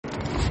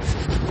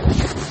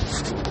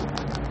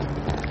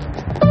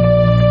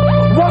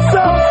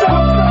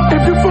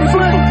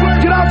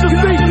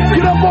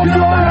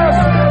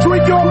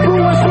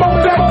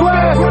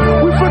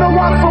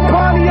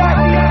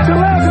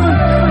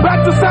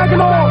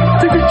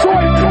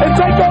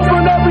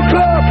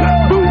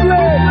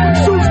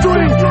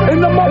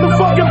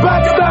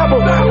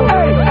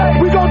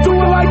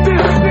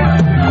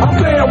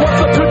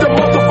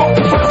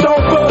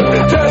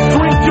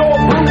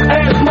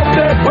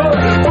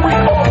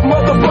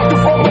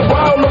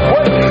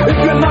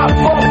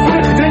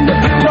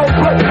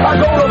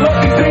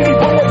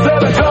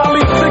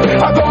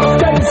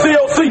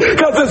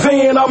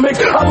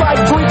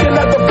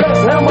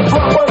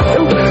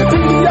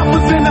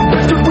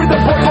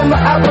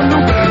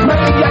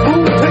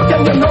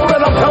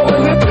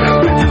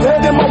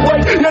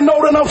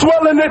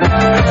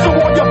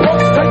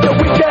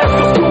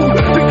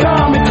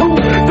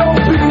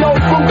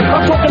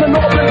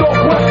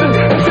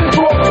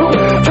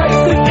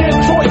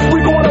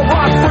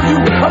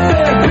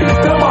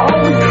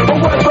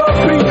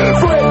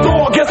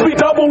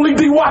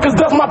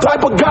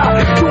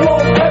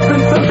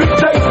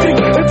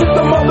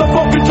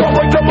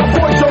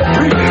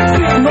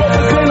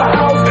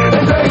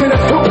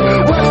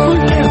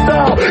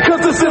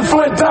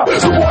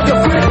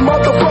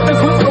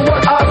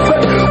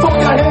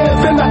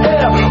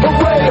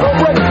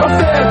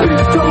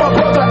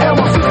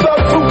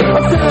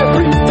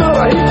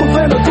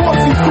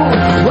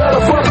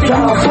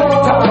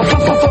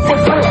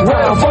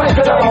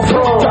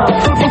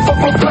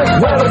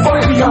Where the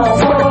fuck be y'all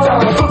from?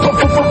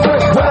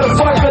 Where the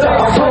fuck it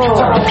all from?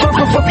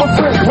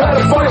 Where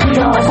the fuck be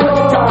y'all from?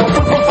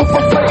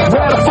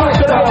 Where the fuck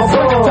it all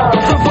from?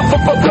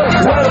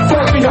 Where the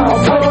fuck be y'all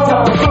from?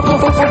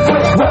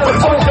 Where the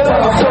fuck it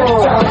all from?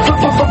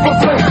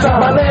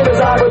 My name is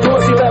Ira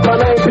Dorsey, let my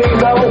name be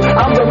known.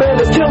 I'm the man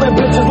that's killing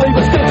bitches,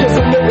 leaving stitches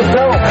and niggas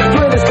down.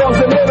 Finish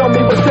closing in on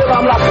me, but still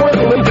I'm not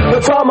friendly. The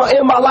trauma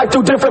in my life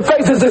through different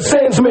phases, it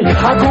sends me.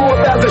 I grew up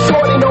as a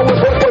shorty, knowing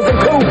what wasn't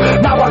cool.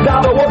 Now I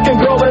got a working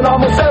girl in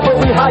almost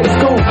every high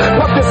school.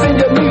 Fucking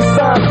senior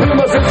Nissan,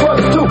 Beamers and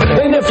trucks too.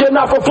 And if you're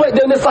not from Flint,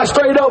 then it's like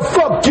straight up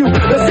fuck you.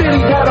 The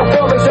city that I'm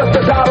from is just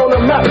a dot on the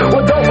map.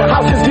 With dope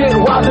houses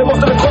getting wild, and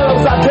most of the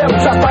clubs I damn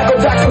shot Michael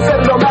Jackson said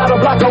it don't matter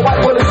black or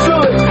white, well it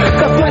should.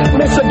 Cause Flint,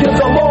 Michigan's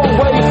a long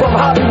way from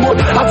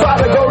Hollywood. I tried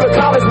to go to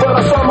college, but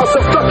I saw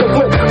myself stuck in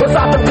Flint.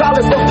 Besides from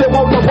college, folks that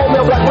want no home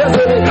black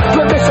resident.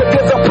 Flint,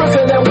 Michigan's a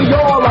prison, and we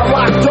all are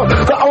locked up.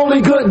 The only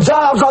good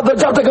jobs are the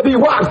jobs that can be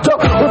rocked up.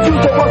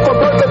 Refuse to work for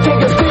Burger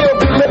King and still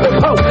be living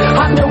poor.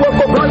 I can work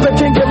for Burger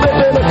King and live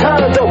in a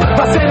condo.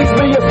 My city's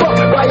being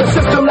fucked by a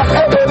system that's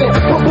evident.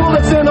 Put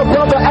bullets in a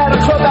brother at a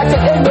club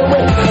acting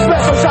ignorant.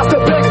 Special shots to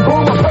Big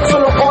Boom, a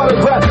personal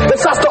autograph. And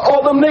shots to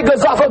all them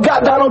niggas I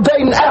forgot down on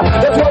dating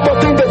app. There's one more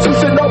thing that you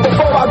should know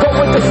before I go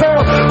with the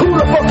sound. Who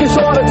the fuck is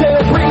Sean to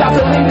tell free not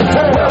to leave the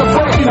town? Where the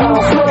fuck you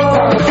all from?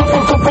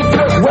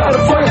 Where the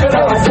fuck it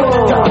all from?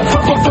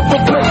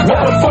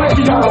 Where the fuck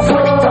you all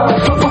from?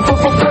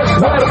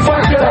 Where the fuck it all from? Where the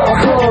fuck you all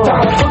from?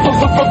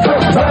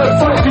 Where the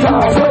fuck it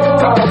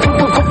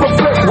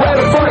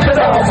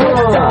all from?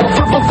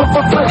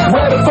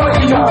 Where the fuck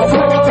you all from?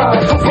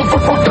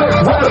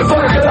 Where the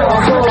fuck it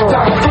all from?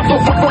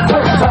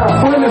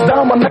 When it's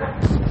down my neck.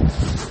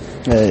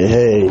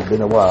 Hey,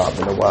 been a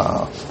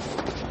while.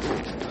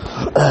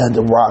 I had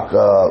to rock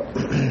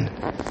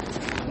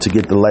to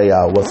get the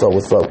layout. What's up?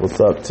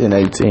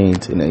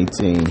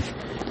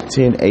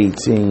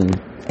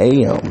 10:18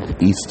 a.m.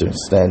 Eastern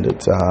Standard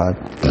Time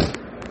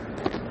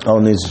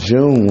on this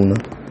June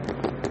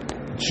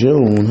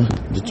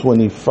the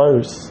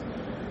 21st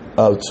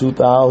of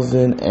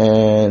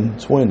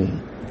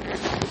 2020.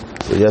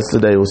 So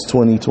yesterday was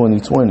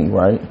 2020,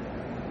 right?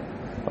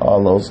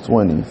 All those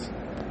 20s.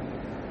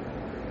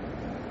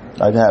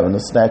 Like having a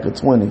stack of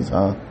 20s,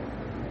 huh?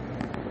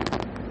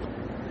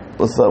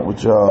 What's up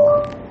with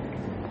y'all?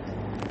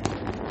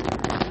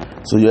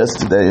 So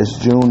yesterday is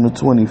June the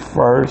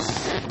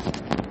 21st.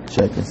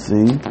 Check and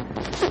see.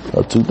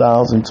 Of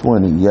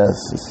 2020. Yes,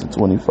 it's the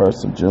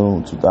 21st of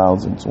June,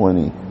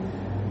 2020.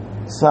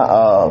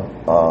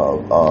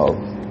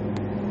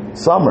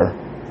 Summer.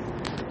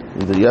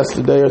 Either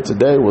yesterday or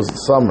today was the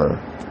summer.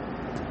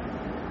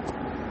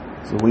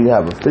 So we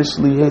have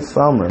officially hit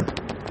summer.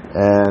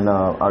 And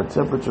our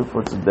temperature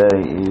for today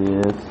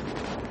is,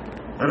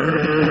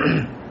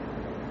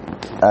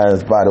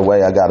 as by the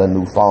way, I got a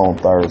new phone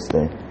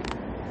Thursday.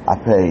 I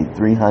paid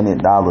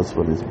 $300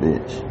 for this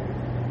bitch.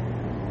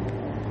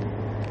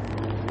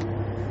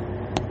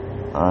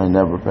 I ain't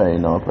never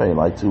paid, I paid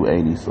like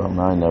 $280 something.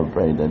 I ain't never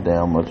paid that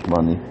damn much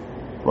money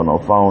for no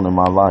phone in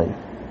my life.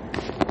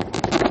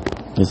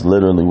 This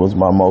literally was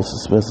my most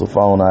expensive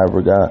phone I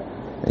ever got.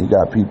 And you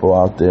got people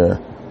out there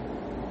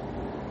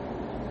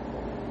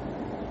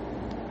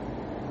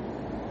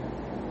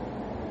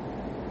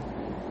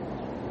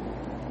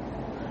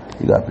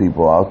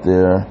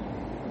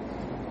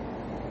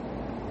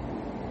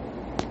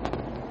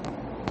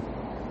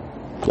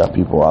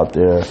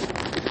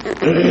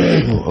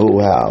who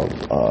have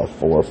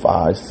 4,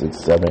 5, 6,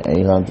 7,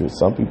 800.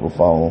 Some people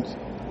phones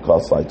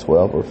cost like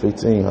 12 or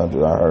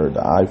 1500. I heard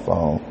the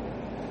iPhone.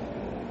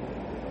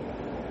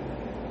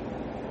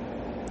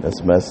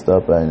 That's messed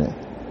up, ain't it?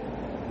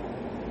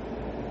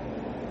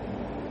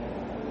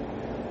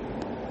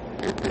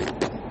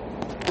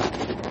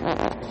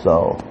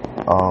 So,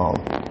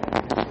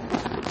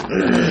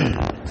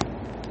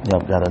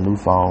 I've got a new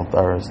phone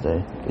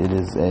Thursday. It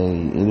is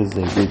a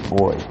big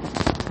boy.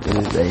 It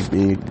is a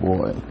big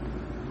boy.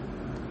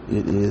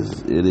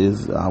 It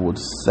is, I would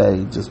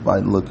say, just by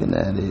looking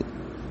at it,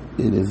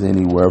 it is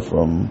anywhere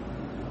from,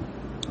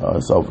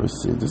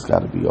 it's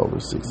got to be over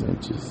 6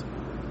 inches.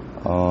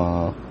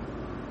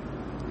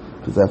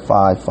 Because at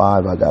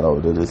 5'5", I got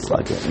over this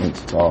like an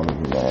inch taller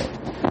than that.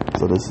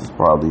 So this is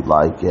probably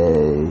like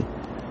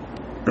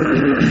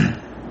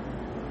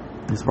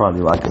it's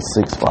probably like a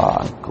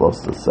 6'5",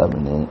 close to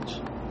 7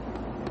 inch.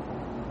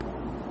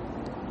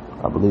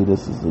 I believe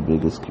this is the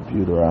biggest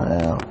computer I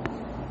have.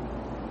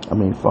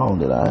 Phone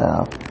that I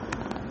have.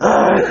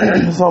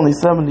 It's only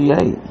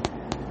 78.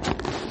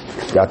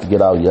 Got to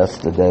get out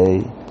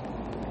yesterday.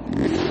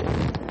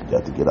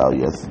 Got to get out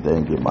yesterday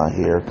and get my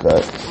hair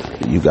cut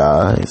for you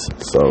guys.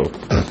 So,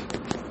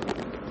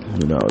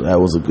 that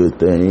was a good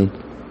thing.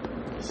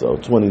 So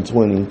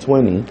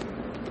 2020,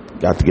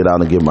 got to get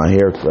out and get my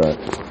hair cut.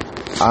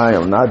 I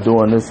am not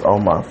doing this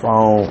on my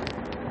phone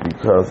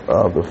because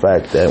of the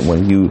fact that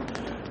when you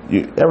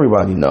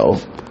everybody know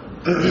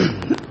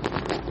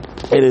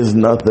it is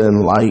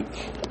nothing like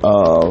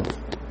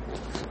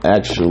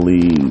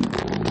actually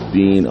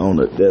being on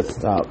a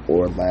desktop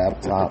or a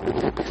laptop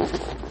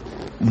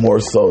more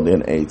so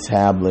than a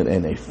tablet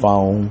and a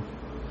phone.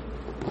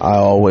 I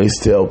always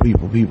tell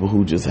people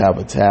who just have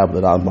a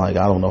tablet, I'm like,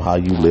 I don't know how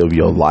you live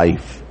your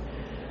life,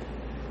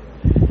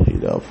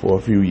 for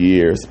a few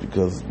years,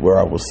 because where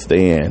I was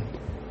staying,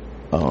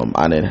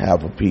 I didn't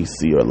have a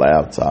PC or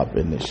laptop,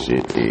 and this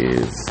shit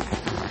is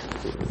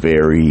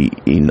very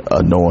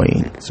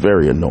annoying. It's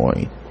very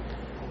annoying.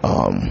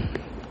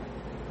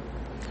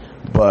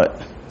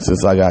 But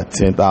since I got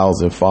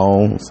 10,000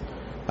 phones,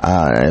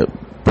 I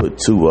put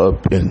two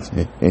up, and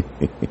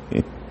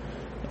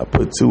I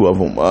put two of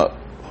them up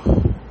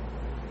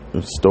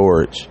in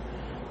storage,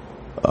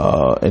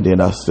 and then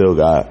I still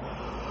got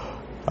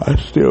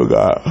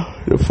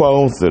the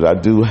phones that I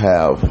do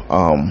have.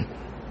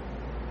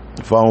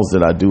 The phones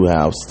that I do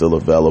have still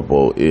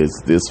available is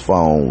this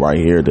phone right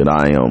here that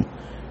I am.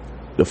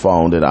 The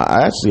phone that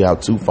I actually have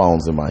two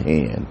phones in my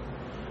hand.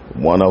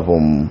 One of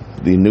them,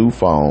 the new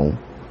phone,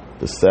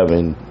 the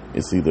 7,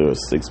 it's either a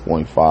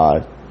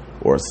 6.5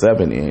 or a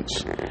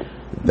 7-inch.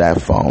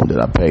 That phone that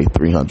I paid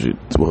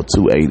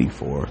 $280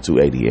 for,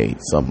 $288,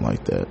 something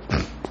like that.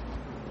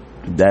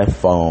 That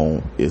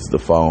phone is the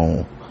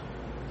phone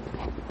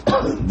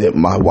that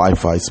my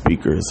Wi-Fi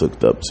speaker is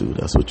hooked up to.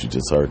 That's what you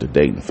just heard the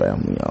Dayton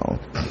family on.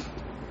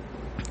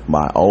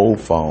 My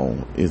old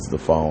phone is the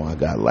phone I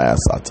got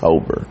last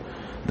October.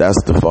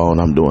 That's the phone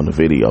I'm doing the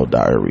video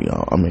diary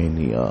on.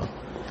 The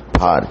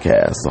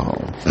podcast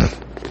on.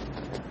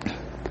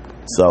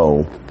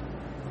 So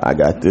I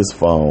got this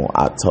phone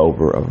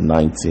October of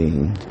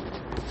 19.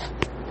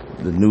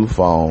 The new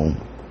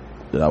phone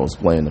that I was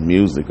playing the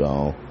music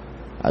on,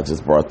 I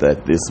just brought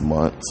that this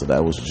month. So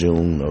that was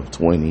June of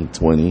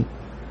 2020.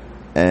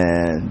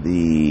 And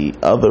the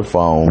other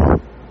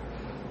phone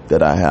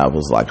that I have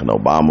is like an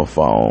Obama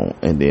phone,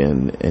 and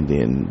then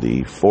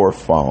the fourth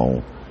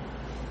phone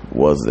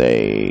was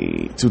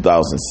a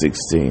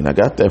 2016. I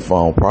got that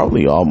phone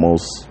probably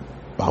almost,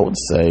 I would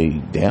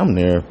say, damn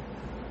near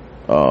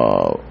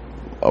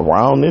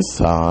around this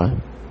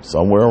time,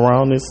 somewhere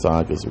around this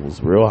time, because it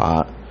was real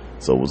hot,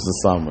 so it was the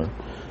summer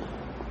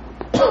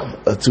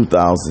of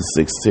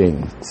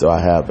 2016. So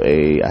I have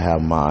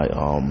my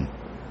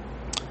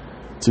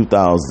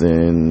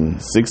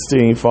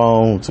 2016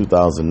 phone,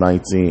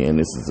 2019, and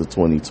this is a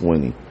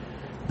 2020.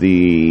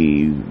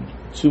 The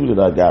two that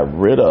I got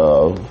rid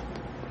of,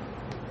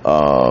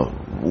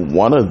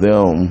 one of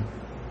them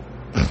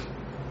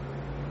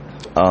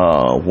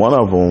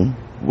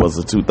was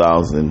a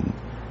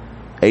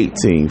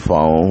 2018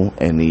 phone,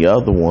 and the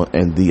other one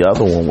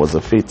was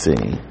a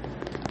 15.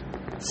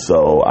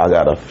 So I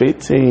got a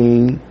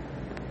 15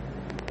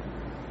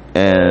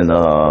 and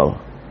a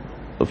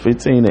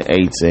 15 and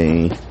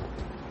 18.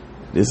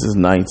 This is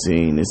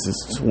 19, this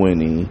is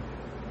 20,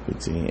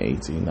 15,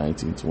 18,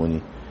 19,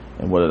 20.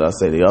 And what did I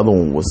say? The other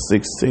one was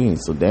 16.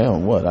 So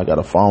damn, what? I got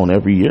a phone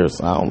every year,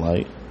 sound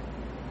like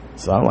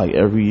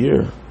every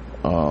year.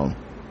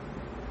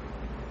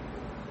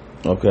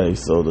 Okay,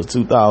 so the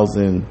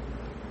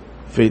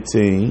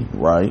 2015,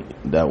 right?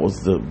 That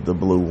was the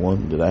blue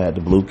one that I had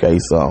the blue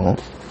case on.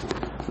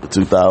 The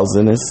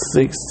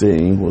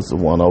 2016 was the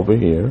one over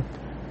here,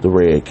 the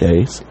red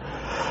case.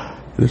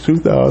 The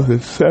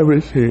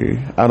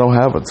 2017, I don't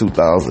have a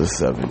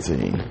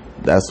 2017.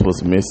 That's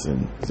what's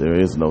missing. There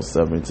is no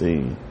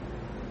 17.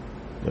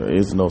 There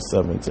is no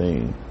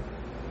 17.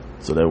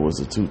 So there was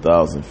a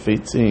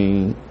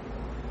 2015.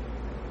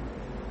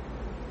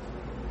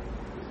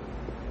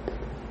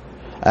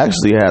 I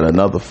actually had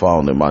another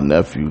phone that my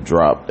nephew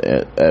dropped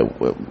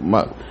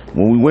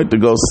when we went to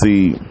go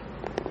see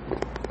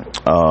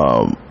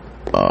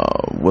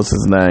what's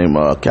his name?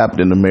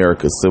 Captain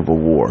America Civil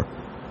War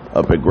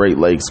up at Great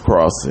Lakes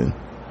Crossing.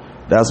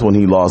 That's when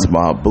he lost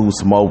my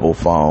Boost mobile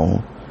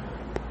phone.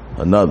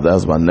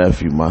 That's my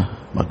nephew, my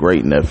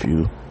great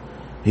nephew.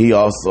 He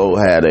also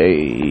had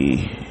a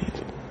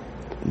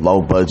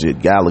low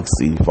budget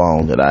Galaxy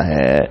phone that I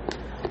had.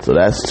 So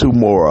that's two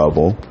more of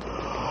them.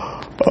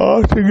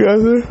 All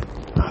together,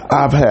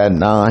 I've had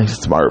 9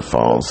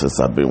 smartphones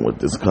since I've been with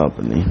this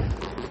company.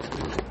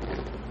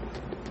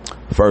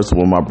 First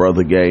one my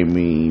brother gave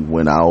me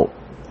went out.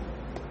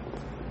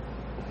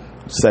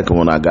 Second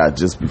one I got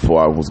just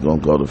before I was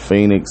going to go to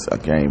Phoenix. I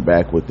came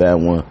back with that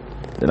one.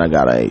 Then I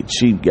got a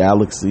cheap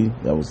Galaxy.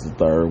 That was the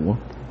third one.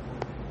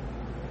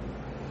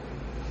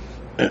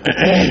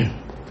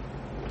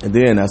 And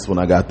then that's when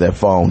I got that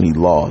phone he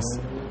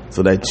lost.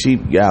 So that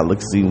cheap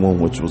Galaxy one,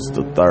 which was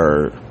the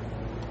third.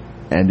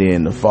 And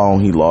then the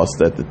phone he lost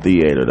at the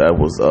theater, that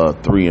was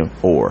 3 and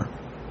 4.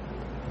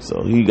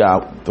 So he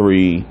got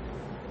 3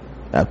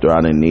 after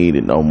I didn't need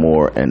it no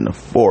more. And the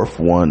fourth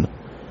one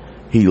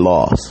he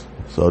lost.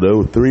 So there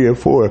were 3 and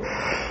 4.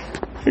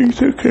 He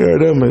took care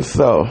of them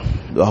himself.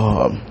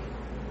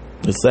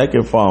 The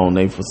second phone,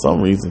 they for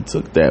some reason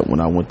took that when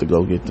I went to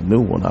go get the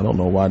new one. I don't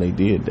know why they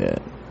did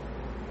that.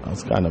 I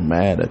was kind of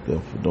mad at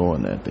them for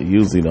doing that. They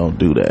usually don't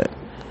do that.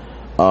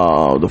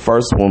 The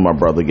first one my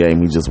brother gave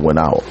me just went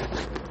out.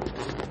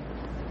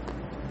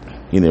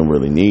 he didn't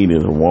really need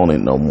it or want it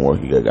no more.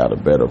 He got a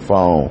better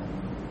phone.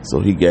 So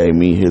he gave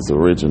me his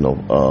original,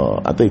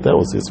 I think that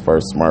was his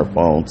first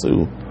smartphone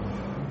too.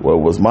 Well,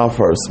 it was my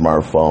first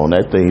smartphone.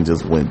 That thing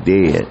just went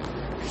dead.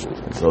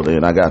 So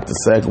then I got the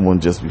second one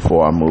just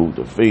before I moved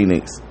to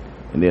Phoenix.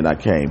 And then I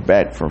came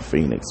back from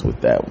Phoenix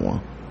with that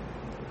one.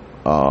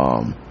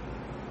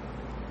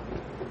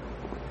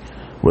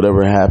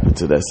 Whatever happened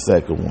to that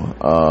second one?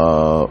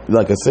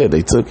 Like I said,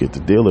 they took it.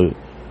 The dealer,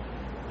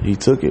 he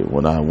took it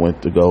when I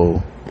went to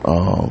go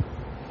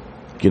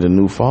get a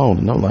new phone.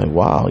 And I'm like,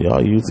 wow,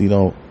 y'all usually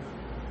don't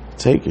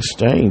take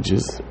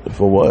exchanges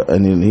for what?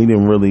 And then he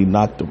didn't really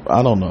knock the,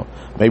 I don't know.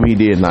 Maybe he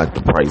did knock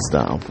the price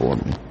down for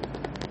me.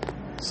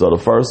 So the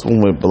first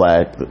one went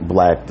black.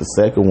 The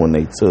second one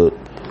they took.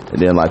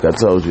 And then, like I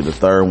told you, the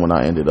third one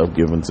I ended up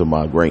giving to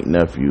my great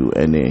nephew.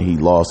 And then he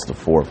lost the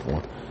fourth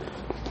one.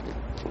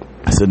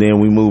 So then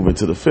we move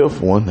into the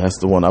fifth one. That's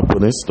the one I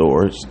put in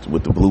storage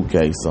with the blue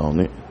case on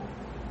it.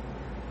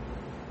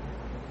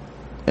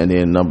 And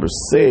then number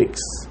 6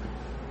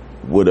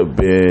 would have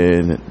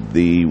been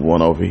the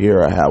one over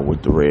here I have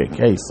with the red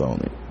case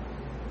on it.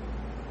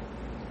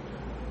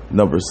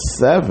 Number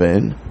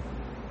 7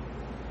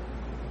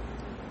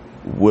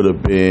 would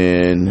have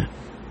been,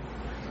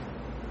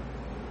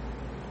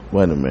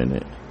 wait a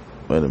minute.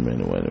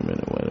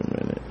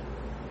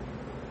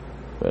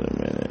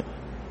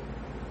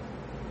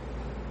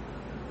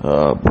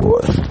 Oh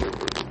boy.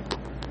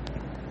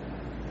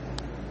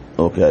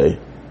 Okay.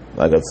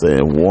 Like I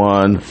said,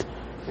 one,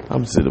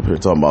 I'm sitting up here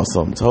talking about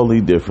something totally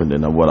different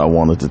than what I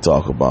wanted to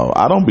talk about.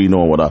 I don't be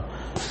knowing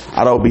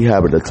I don't be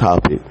having a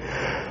topic.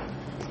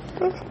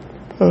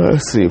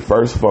 Let's see.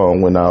 First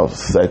phone went out.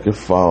 Second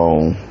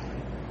phone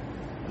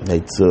they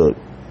took.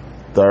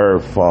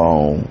 Third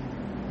phone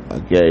I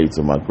gave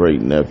to my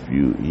great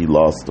nephew. He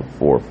lost the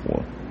fourth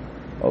one.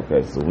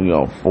 Okay, so we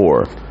on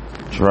 4.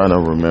 Trying to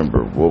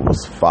remember what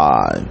was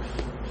 5.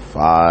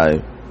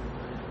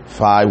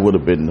 5 would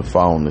have been the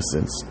phone that's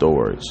in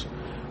storage.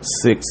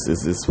 6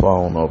 is this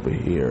phone over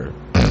here.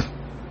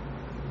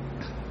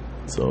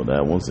 So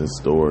that one's in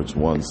storage.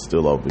 One's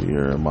still over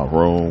here in my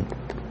room.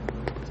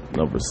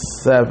 Number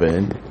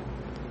 7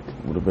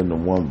 would have been the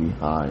one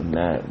behind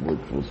that,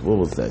 which was, what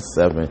was that,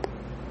 7?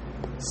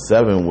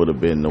 7 would have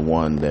been the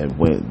one that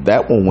went,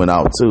 that one went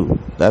out too.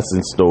 That's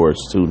in storage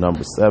too.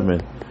 Number 7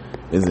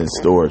 is in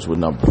storage with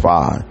number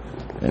 5.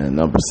 And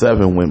number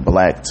 7 went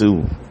black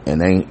too.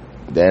 And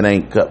that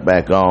ain't cut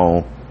back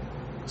on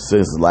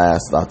since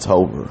last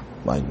October.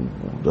 Like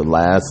the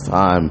last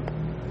time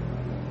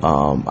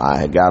I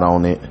had got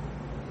on it,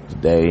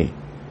 today,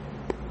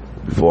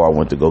 before I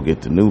went to go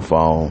get the new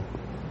phone,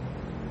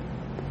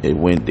 it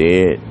went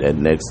dead that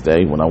next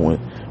day when I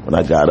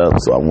got up.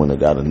 So I went and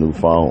got a new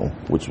phone,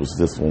 which was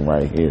this one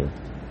right here.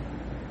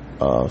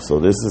 So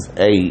this is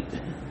 8.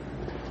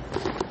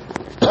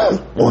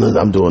 One of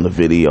them I'm doing the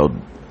video,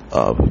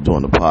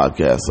 doing the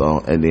podcast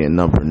on, and then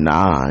number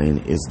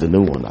 9 is the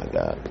new one I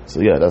got.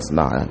 So yeah, that's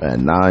 9. I've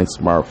had 9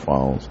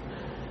 smartphones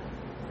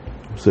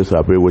since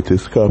I've been with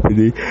this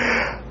company.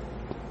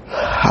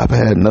 I've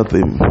had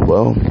nothing.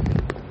 Well,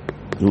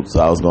 oops,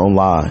 I was gonna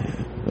lie.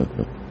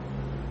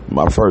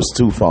 My first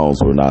 2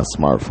 phones were not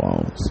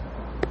smartphones.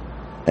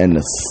 And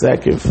the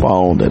second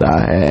phone that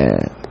I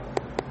had,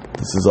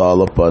 this is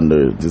all up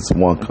under this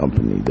one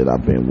company that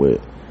I've been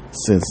with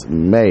since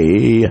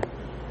May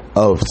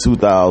of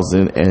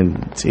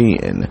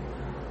 2010.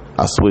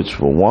 I switched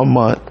for 1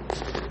 month,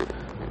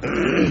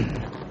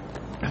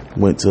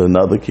 went to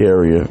another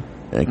carrier,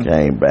 and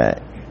came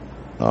back.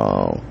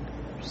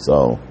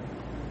 So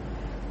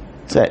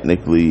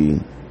technically,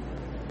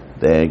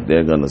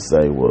 they're gonna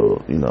say,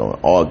 well, you know, in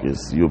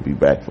August you'll be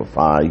back for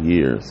 5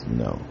 years. You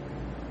know,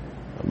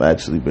 I've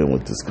actually been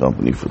with this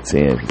company for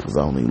 10 because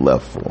I only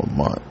left for a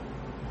month.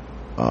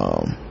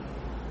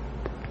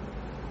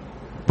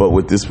 But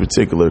with this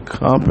particular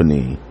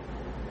company,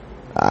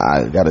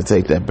 I got to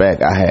take that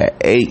back. I had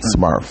 8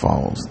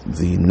 smartphones.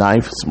 The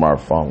 9th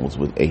smartphone was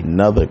with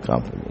another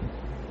company,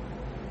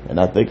 and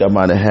I think I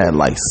might have had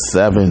like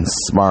 7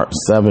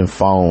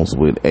 phones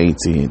with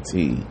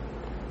AT&T.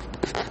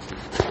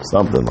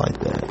 Something like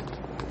that.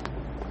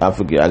 I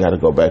forget. I got to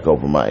go back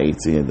over my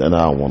AT&T, and I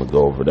don't want to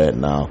go over that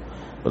now.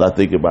 But I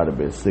think it might have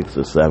been 6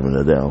 or 7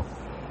 of them.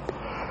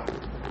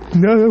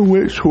 None of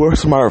which were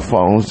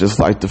smartphones, just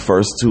like the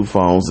first 2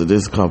 phones of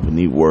this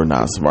company were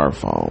not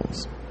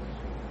smartphones.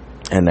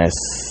 And that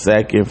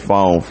second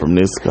phone from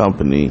this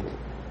company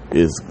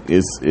is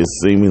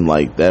seeming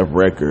like that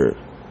record.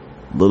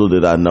 Little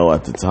did I know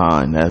at the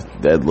time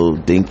that little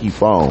dinky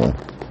phone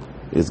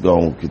is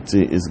going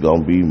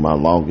to be my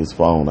longest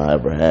phone I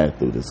ever had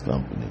through this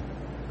company.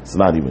 It's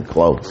not even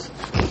close.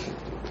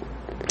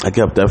 I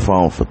kept that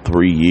phone for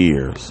 3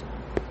 years.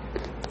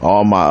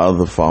 All my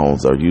other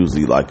phones are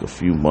usually like a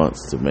few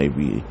months to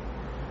maybe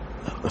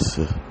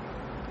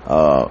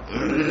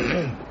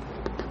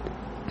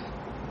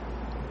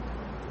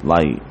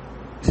like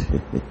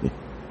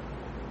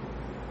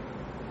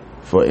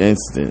for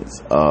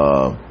instance,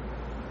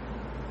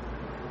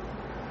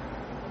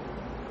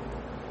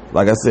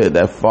 like I said,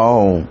 that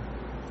phone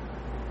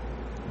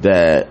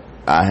that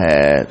I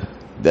had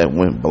that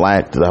went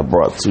black that I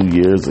brought 2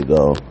 years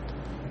ago.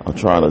 I'm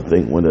trying to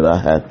think, when did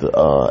I have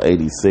to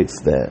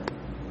 86 that?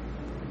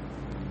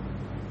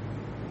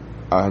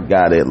 I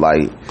got it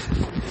like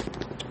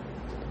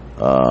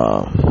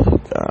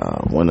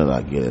when did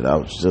I get it? I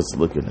was just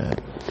looking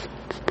at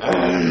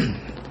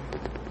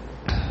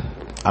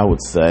I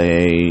would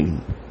say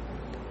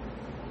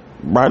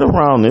right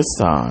around this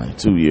time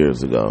 2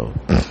 years ago.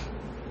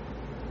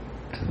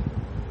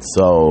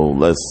 So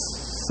let's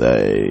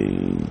say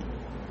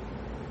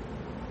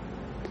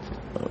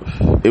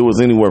it was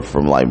anywhere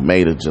from like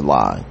May to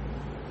July.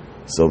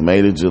 So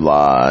May to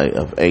July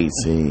of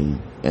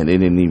 18, and it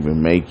didn't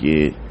even make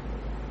it,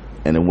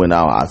 and it went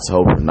out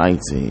October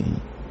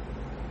 19.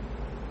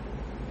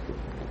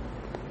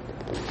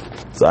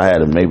 So I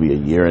had maybe a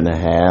year and a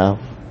half.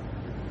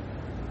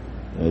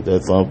 Ain't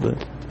that something?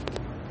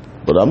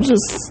 But I'm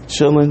just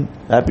chilling.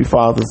 Happy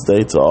Father's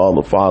Day to all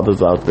the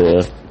fathers out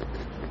there.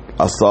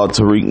 I saw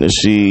Tariq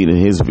Nasheed in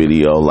his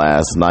video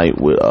last night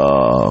with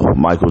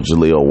Michael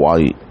Jaleel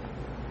White.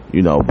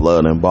 You know,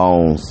 Blood and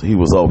Bones. He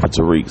was over at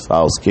Tariq's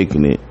house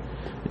kicking it.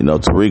 You know,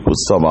 Tariq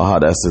was talking about how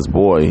that's his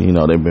boy. You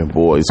know, they've been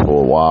boys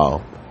for a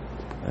while.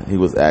 And he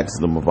was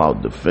asking them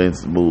about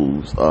defense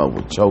moves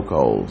with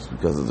chokeholds,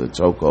 because of the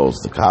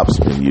chokeholds the cops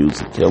been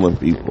using killing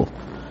people.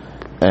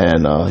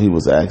 And he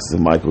was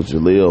asking Michael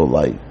Jaleel,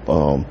 like,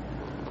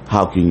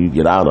 how can you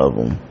get out of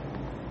them?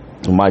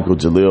 And Michael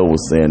Jaleel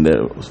was saying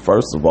that,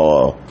 first of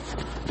all,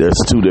 there's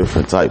two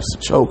different types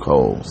of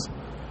chokeholds.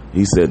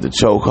 He said the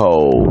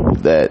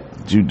chokehold that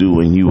you do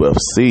in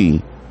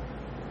UFC,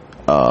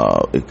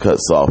 it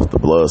cuts off the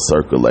blood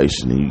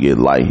circulation and you get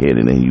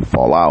lightheaded and you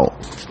fall out.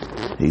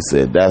 He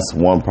said that's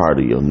one part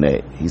of your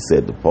neck. He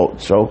said the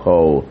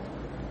chokehold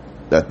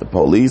that the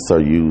police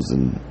are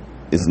using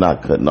is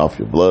not cutting off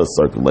your blood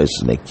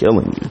circulation, they're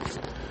killing you.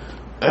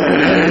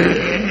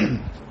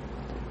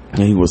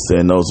 And he was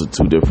saying those are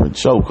two different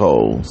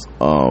chokeholds.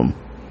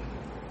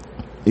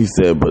 He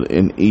said, but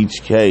in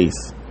each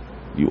case,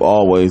 you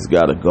always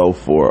got to go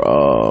for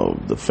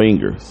the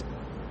fingers.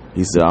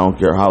 He said, I don't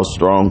care how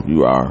strong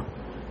you are.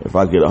 If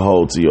I get a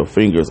hold to your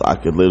fingers, I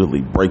could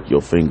literally break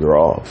your finger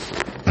off.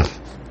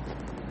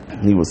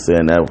 He was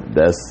saying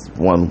that's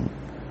one.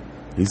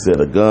 He said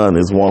a gun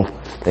is one.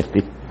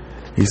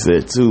 He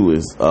said two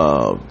is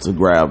to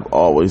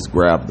always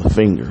grab the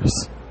fingers.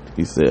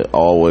 He said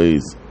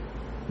always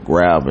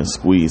grab and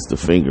squeeze the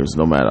fingers,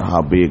 no matter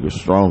how big or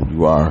strong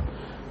you are.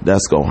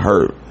 That's gonna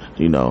hurt,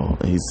 you know.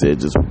 And he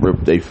said just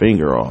rip their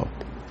finger off.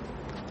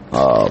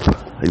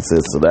 He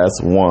said so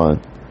that's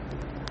one.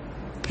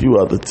 A few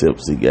other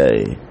tips he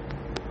gave,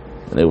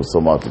 and they was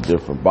talking about the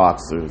different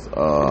boxers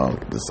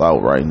that's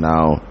out right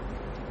now.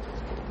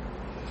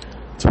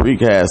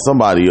 Tariq had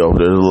somebody over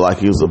there like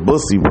he was a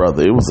Bussy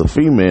brother. It was a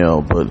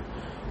female, but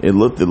it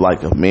looked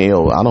like a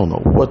male. I don't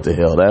know what the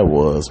hell that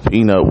was.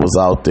 Peanut was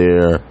out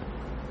there.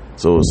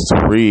 So it was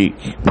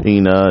Tariq,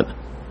 Peanut,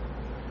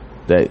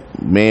 that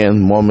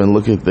man, woman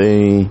looking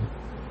thing,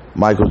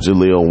 Michael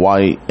Jaleel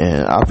White,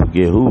 and I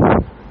forget who.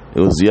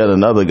 It was yet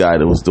another guy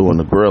that was doing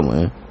the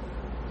grilling.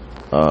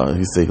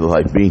 He said he looked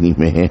like Beanie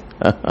Man.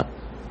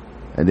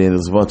 And then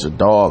there's a bunch of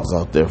dogs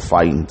out there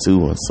fighting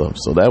too and stuff.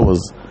 So that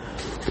was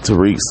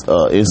Tariq's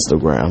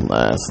Instagram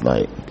last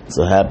night.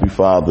 So happy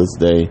Father's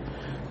Day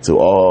to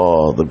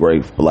all the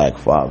great black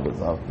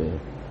fathers out there.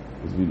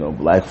 Because we know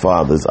black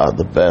fathers are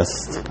the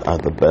best, are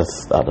the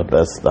best, are the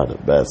best, are the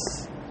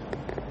best.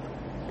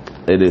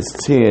 It is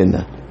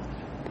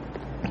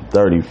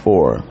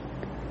 10:35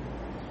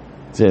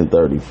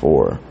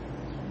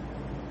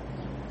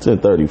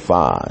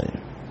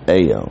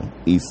 a.m.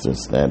 Eastern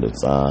Standard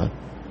Time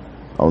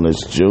on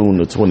this June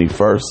the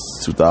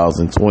 21st,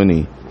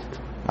 2020.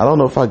 I don't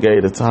know if I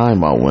gave the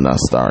time out when I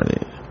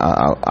started.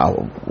 I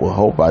will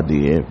hope I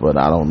did, but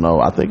I don't know.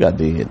 I think I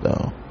did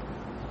though.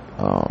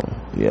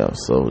 Yeah,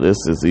 so this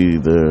is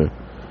either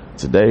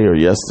today or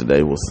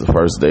yesterday was the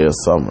first day of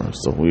summer.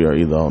 So we are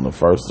either on the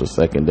first or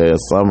second day of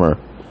summer.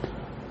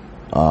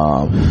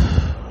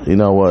 You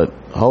know what?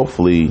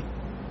 Hopefully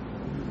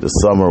the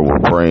summer will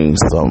bring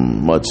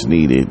some much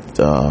needed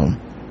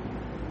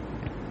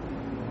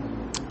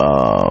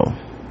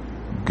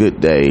good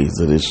days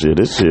of this year.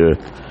 This year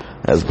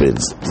has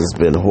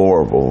been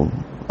horrible.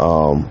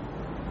 I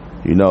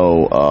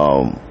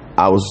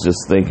was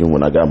just thinking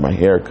when I got my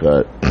hair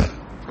cut,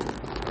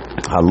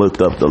 I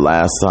looked up the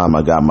last time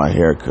I got my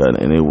hair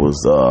cut, and it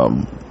was,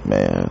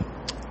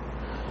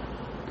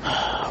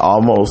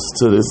 almost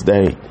to this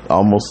day,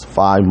 almost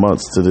 5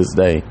 months to this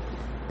day.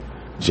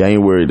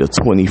 January the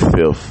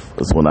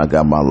 25th is when I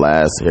got my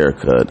last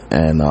haircut.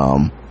 And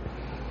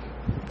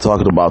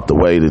talking about the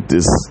way that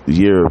this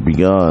year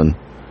begun,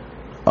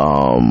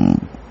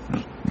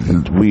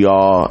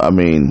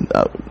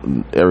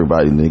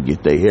 everybody didn't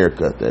get their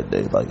haircut that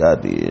day like I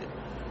did.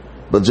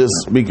 But just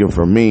speaking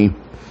for me,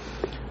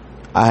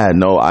 I had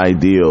no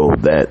idea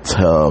that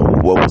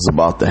what was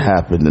about to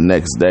happen the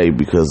next day,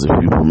 because if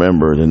you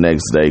remember, the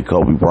next day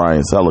Kobe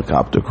Bryant's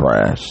helicopter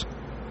crashed.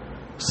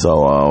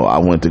 So I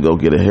went to go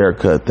get a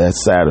haircut that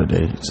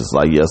Saturday, just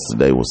like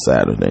yesterday was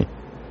Saturday.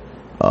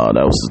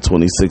 That was the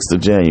 26th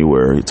of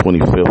January,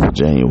 25th of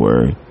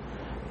January.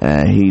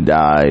 And he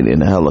died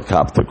in a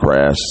helicopter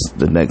crash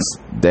the next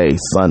day,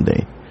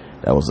 Sunday.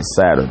 That was a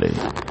Saturday.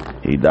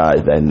 He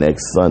died that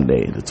next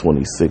Sunday, the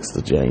 26th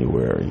of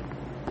January.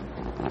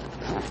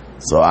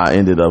 So I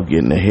ended up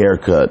getting a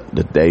haircut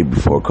the day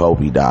before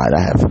Kobe died.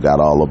 I had forgot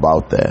all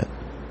about that.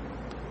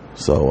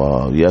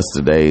 So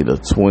yesterday, the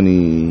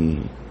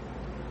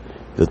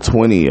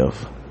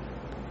 20th,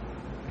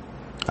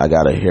 I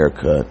got a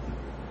haircut.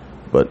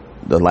 But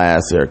the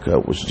last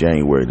haircut was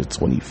January the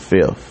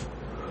 25th,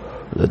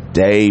 the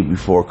day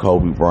before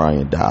Kobe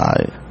Bryant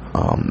died.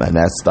 And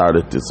that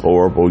started this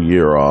horrible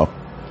year off.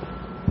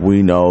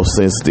 We know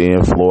since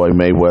then Floyd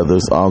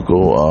Mayweather's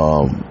uncle,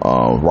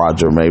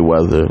 Roger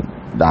Mayweather,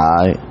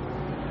 died.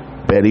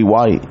 Betty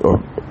Wright,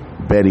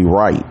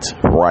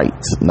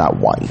 not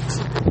white,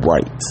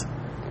 right.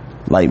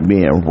 Like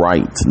being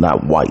right,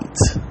 not white.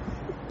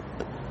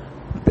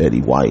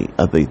 Betty White,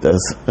 I think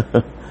that's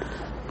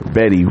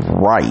Betty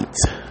Wright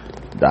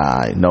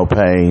died. No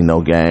pain,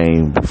 no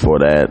gain. Before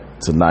that,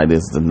 Tonight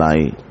Is the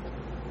Night.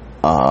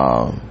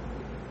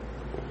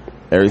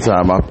 Every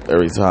time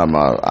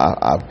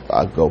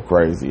I go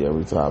crazy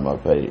every time I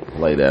play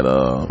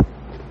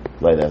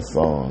that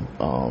song.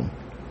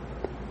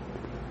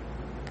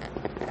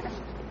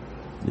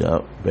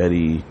 Yep,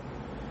 Betty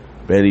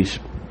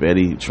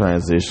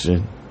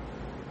transitioned.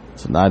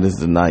 Tonight Is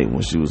the Night,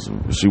 when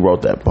she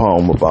wrote that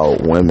poem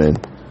about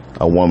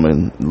a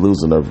woman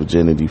losing her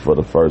virginity for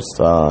the first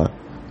time.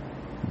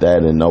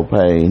 That and No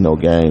Pain, No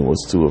Gain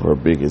was two of her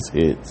biggest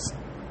hits.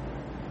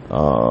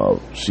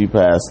 She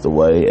passed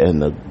away,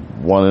 and the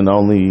one and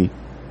only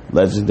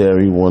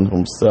legendary one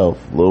himself,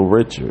 Little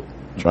Richard,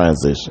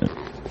 transitioned.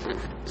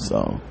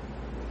 So,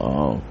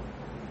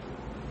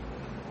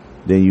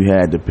 then you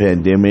had the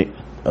pandemic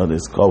of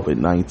this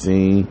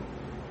COVID-19,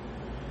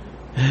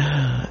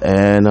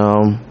 and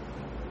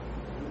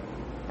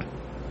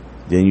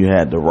then you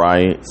had the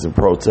riots and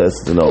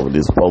protesting over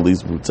this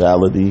police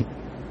brutality,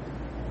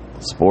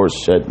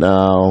 sports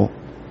shutdown,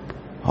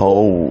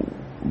 whole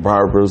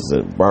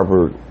barbershops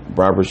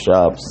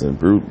and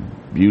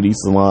beauty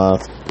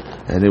salons.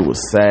 And it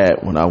was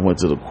sad when I went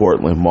to the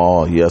Cortland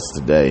Mall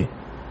yesterday.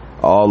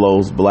 All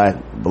those black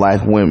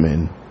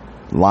women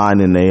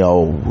lining their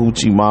old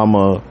hoochie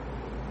mama,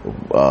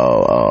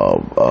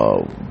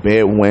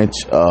 bed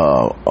wench,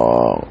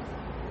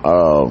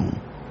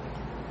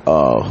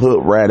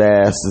 hood rat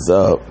asses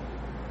up.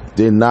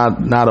 Then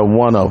not a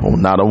one of them.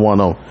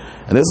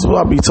 And this is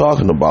what I be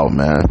talking about,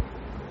 man.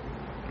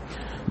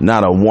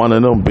 Not a one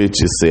of them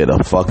bitches said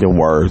a fucking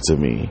word to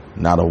me.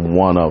 Not a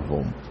one of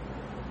them.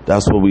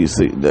 That's what we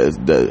see. That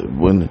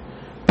when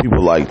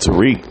people like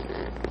Tariq,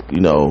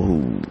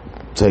 who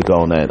take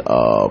on that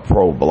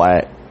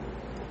pro-black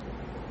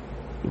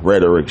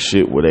rhetoric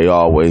shit, where they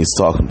always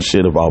talking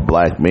shit about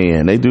black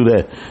men. They do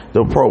that.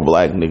 The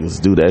pro-black niggas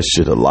do that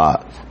shit a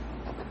lot.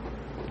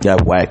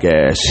 That whack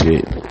ass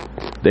shit.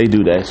 They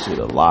do that shit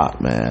a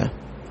lot, man.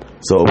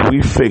 So if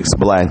we fix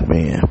black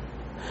men,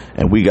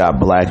 and we got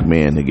black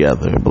men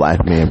together, and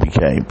black men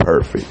became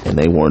perfect, and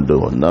they weren't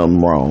doing nothing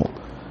wrong,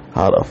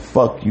 how the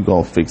fuck you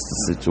gonna fix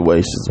the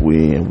situations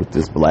we in with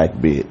this black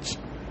bitch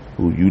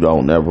who you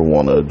don't ever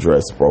want to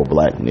address,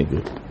 pro-black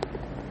nigga?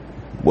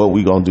 What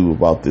we gonna do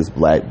about this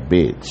black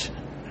bitch?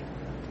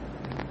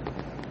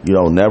 You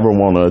don't never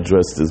want to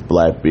address this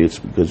black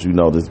bitch because you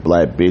know this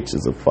black bitch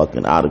is a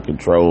fucking out of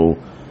control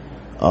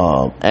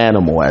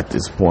animal at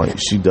this point.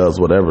 She does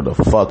whatever the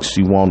fuck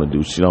she want to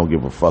do. She don't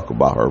give a fuck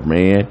about her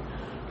man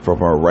from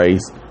her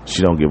race.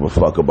 She don't give a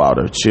fuck about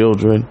her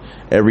children.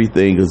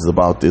 Everything is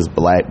about this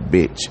black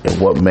bitch and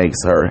what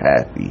makes her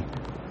happy.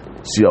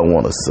 She don't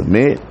want to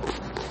submit.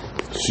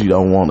 She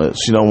don't want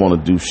to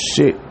do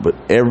shit but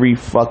every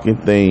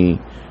fucking thing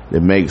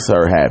that makes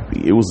her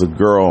happy. It was a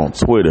girl on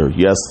Twitter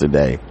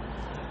yesterday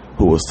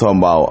who was talking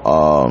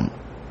about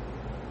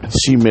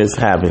she missed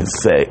having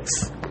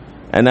sex.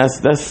 And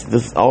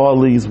that's all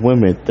these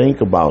women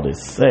think about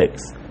is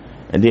sex.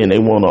 And then they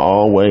want to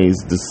always,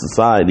 the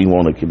society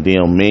want to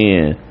condemn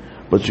men.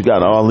 But you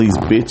got all these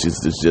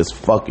bitches that's just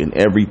fucking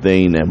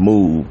everything that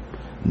move.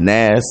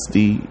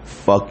 Nasty,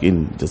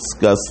 fucking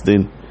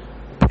disgusting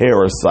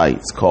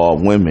parasites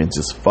called women,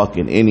 just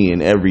fucking any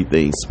and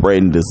everything,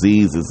 spreading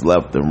diseases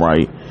left and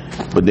right.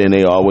 But then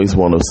they always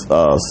want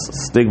to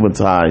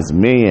stigmatize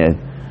men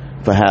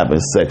for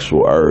having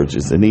sexual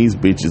urges. And these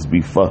bitches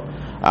be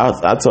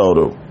I told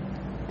her,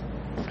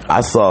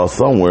 I saw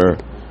somewhere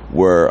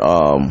where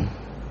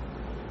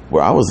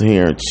I was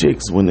hearing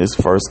chicks when this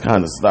first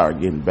kind of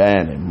started getting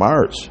banned in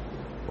March,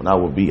 when I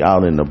would be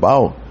out and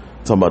about,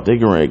 talking about they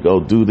can ready to go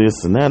do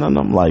this and that. And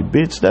I'm like,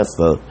 bitch,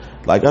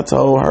 like I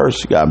told her,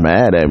 she got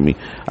mad at me.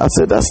 I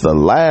said, that's the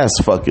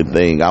last fucking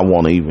thing I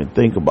want to even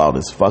think about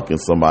is fucking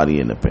somebody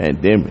in the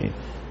pandemic.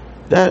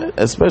 That,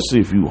 especially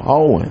if you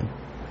hoeing.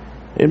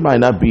 It might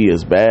not be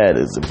as bad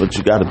as it, but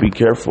you got to be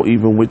careful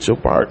even with your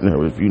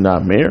partner if you're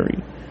not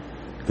married.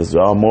 Because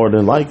y'all more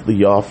than likely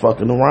y'all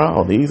fucking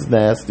around. These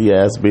nasty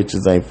ass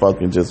bitches ain't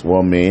fucking just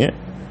one man.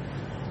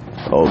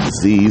 Oh,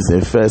 disease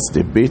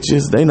infested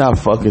bitches, they not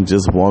fucking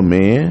just one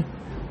man.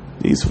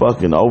 These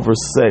fucking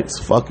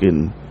oversexed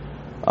fucking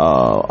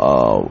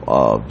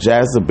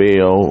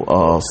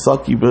Jezebel,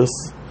 succubus,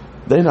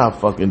 they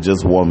not fucking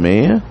just one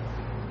man.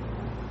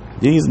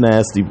 These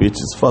nasty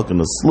bitches fucking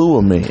a slew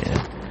of men.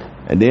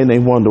 And then they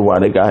wonder why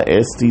they got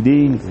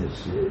STDs and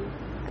shit.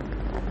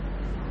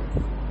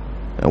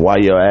 And why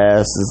your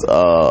ass is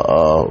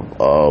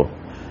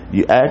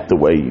you act the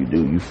way you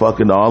do. You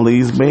fucking all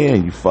these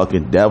men, you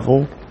fucking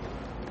devil.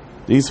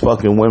 These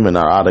fucking women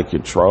are out of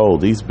control.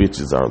 These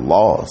bitches are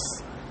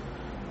lost.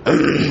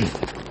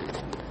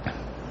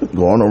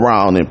 Going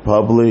around in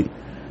public,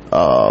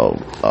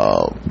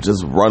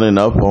 just running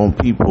up on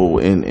people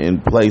in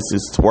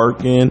places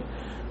twerking.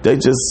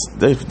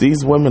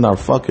 These women are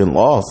fucking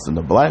lost, and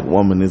the black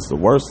woman is the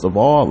worst of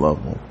all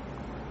of them.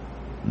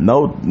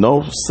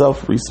 No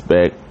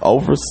self-respect,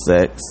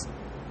 oversex,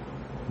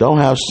 don't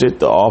have shit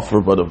to offer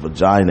but a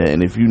vagina,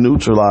 and if you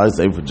neutralize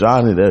a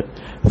vagina, they're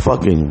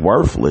fucking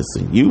worthless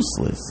and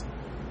useless.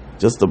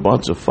 Just a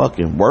bunch of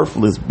fucking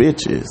worthless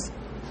bitches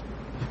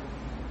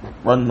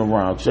running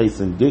around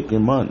chasing dick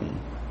and money.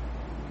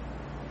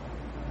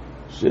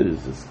 Shit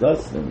is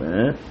disgusting,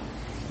 man.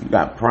 You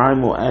got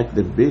primal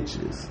active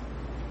bitches.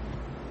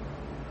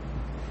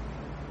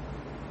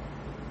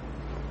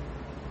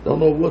 Don't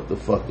know what the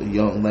fuck a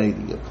young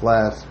lady, a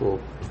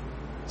classful,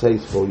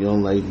 tasteful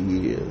young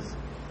lady is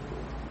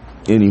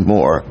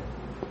anymore.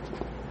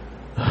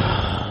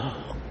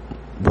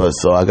 But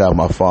so I got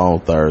my phone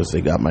Thursday,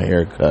 got my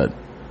hair cut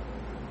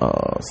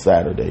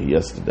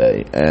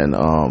yesterday, and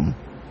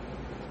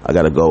I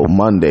gotta go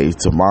Monday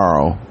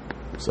tomorrow.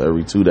 So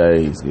every 2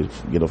 days,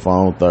 get a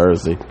phone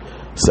Thursday,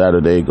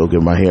 Saturday go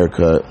get my hair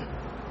cut.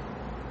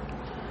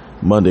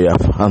 Monday I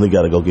finally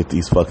gotta go get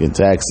these fucking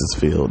taxes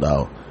filled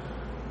out.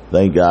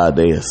 Thank God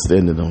they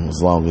extended them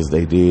as long as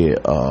they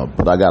did.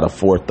 But I got a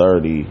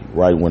 4:30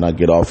 right when I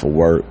get off of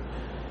work.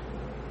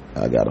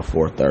 I got a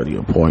 4:30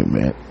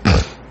 appointment.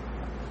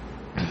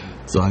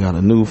 So I got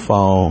a new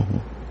phone.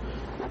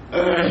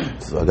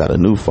 So I got a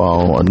new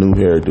phone, a new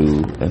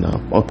hairdo, and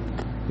I'm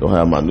gonna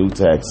have my new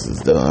taxes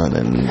done,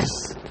 and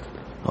just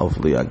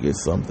hopefully I get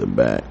something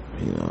back,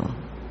 you know.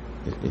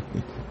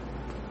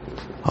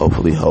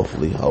 Hopefully.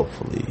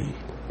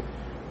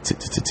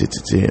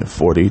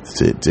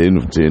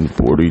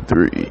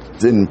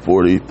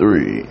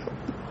 10:43.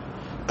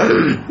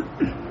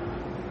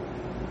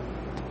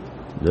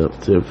 Yep,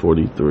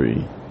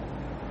 10:43.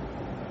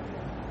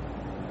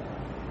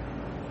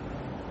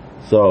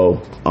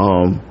 So,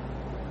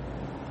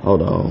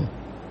 hold on.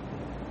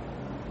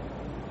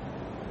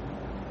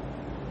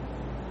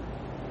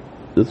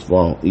 This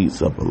phone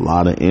eats up a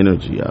lot of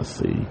energy, I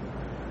see.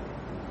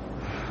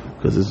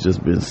 Because it's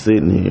just been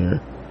sitting here.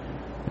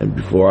 And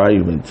before I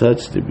even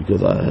touched it,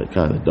 because I had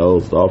kind of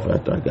dozed off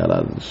after I got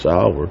out of the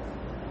shower,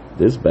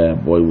 this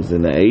bad boy was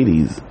in the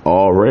 80s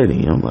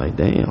already. I'm like,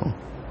 damn.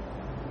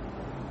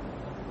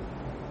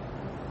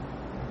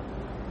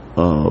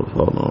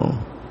 Hold on.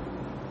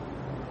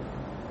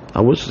 I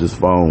wish this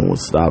phone would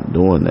stop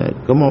doing that.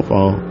 Come on,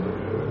 phone.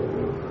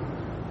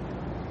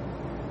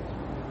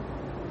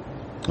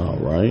 All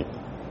right.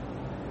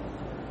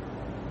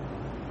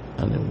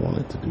 I didn't want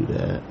it to do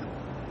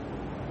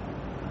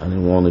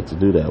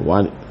that.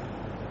 Why? Michael,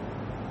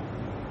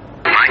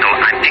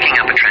 I'm picking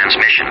up a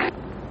transmission.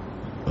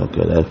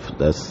 Okay,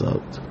 that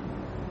sucked.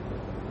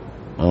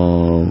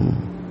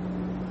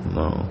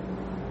 No.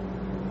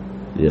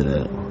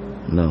 Yeah,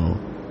 no.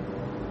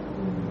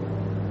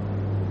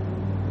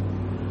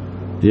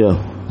 Yeah,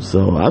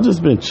 so I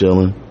just been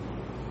chilling.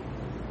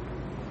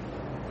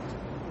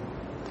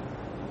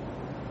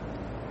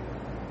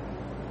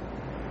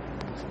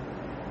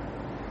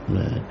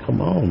 Man,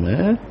 come on,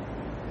 man.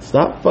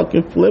 Stop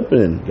fucking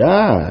flipping.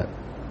 God.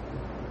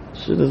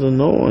 Shit is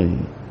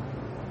annoying.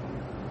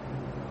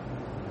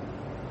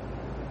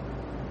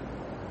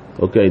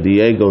 Okay,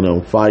 Diego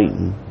them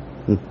fighting.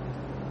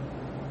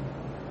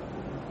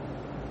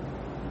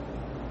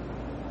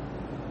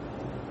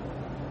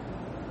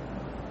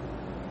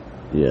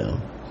 Yeah,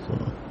 so.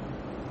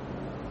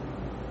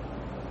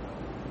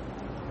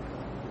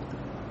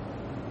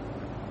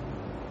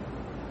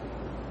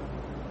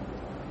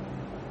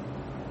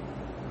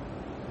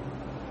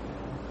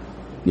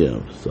 Yeah,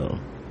 so.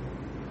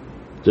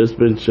 Just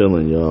been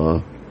chilling,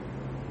 y'all.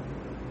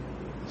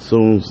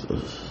 Soon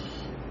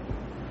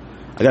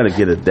I gotta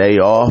get a day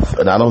off,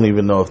 and I don't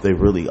even know if they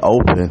really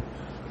open.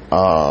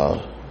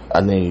 I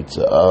need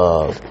to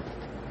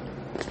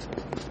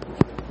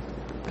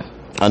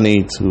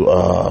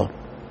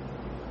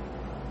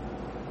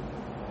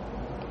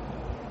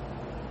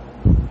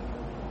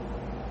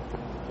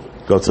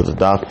go to the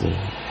doctor.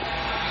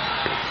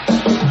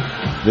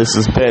 This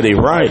is Petty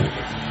Right.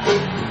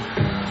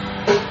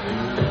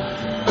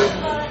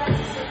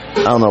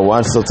 I don't know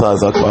why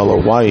sometimes I call her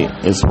white.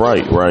 It's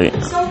right?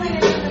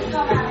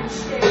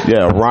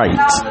 Yeah, right,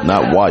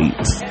 not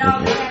white.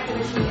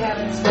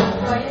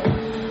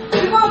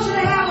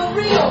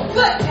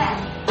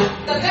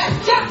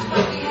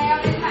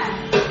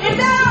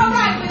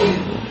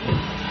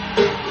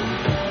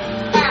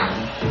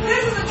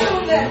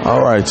 All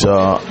right,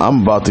 y'all.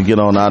 I'm about to get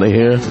on out of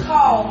here.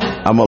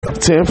 I'm up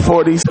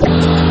 10:40.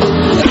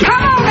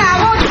 Come on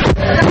now, won't you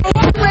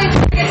wait to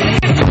get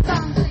to the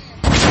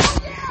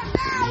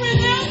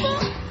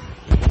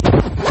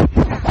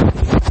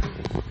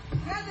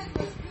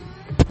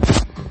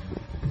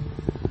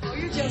Oh,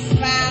 you just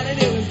smiled and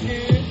it was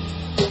good.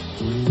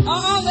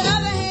 On the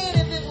other hand,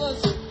 if it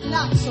was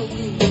not so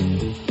good,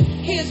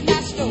 here's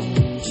my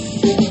story.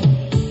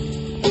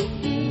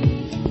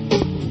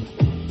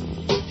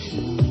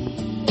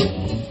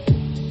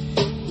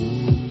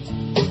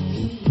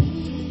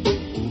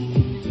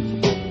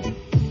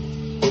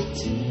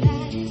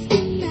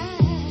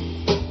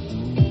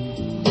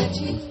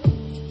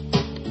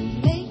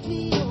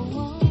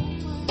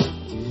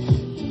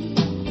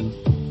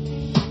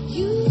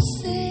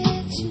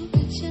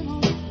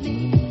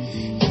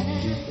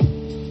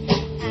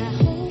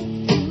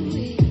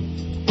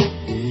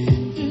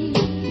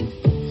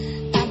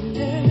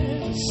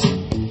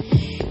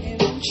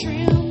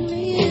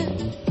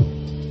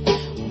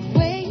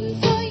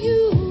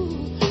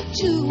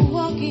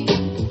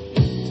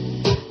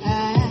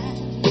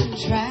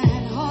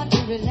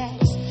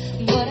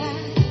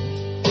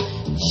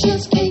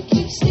 Just can't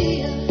keep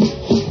still.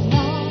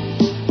 No,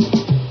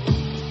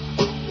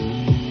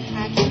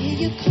 I can hear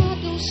your car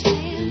go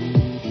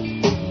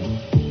slamming.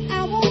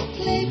 I won't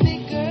play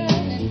big girl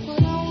and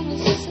put on a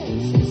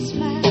sexy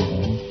smile.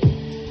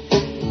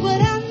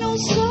 But I know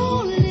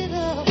so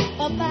little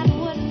about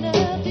what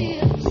love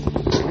is.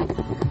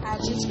 I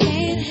just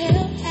can't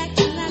help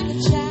acting like a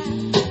child.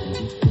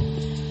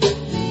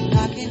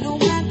 Knocking on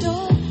my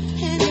door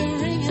and you're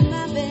ringing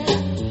my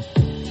bell.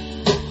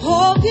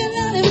 Hope you're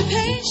not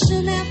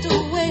impatient after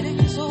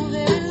waiting so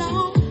very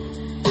long.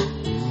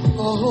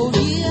 Oh,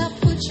 yeah, I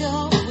put you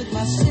off with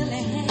my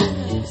silly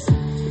hands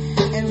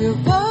and we're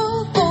both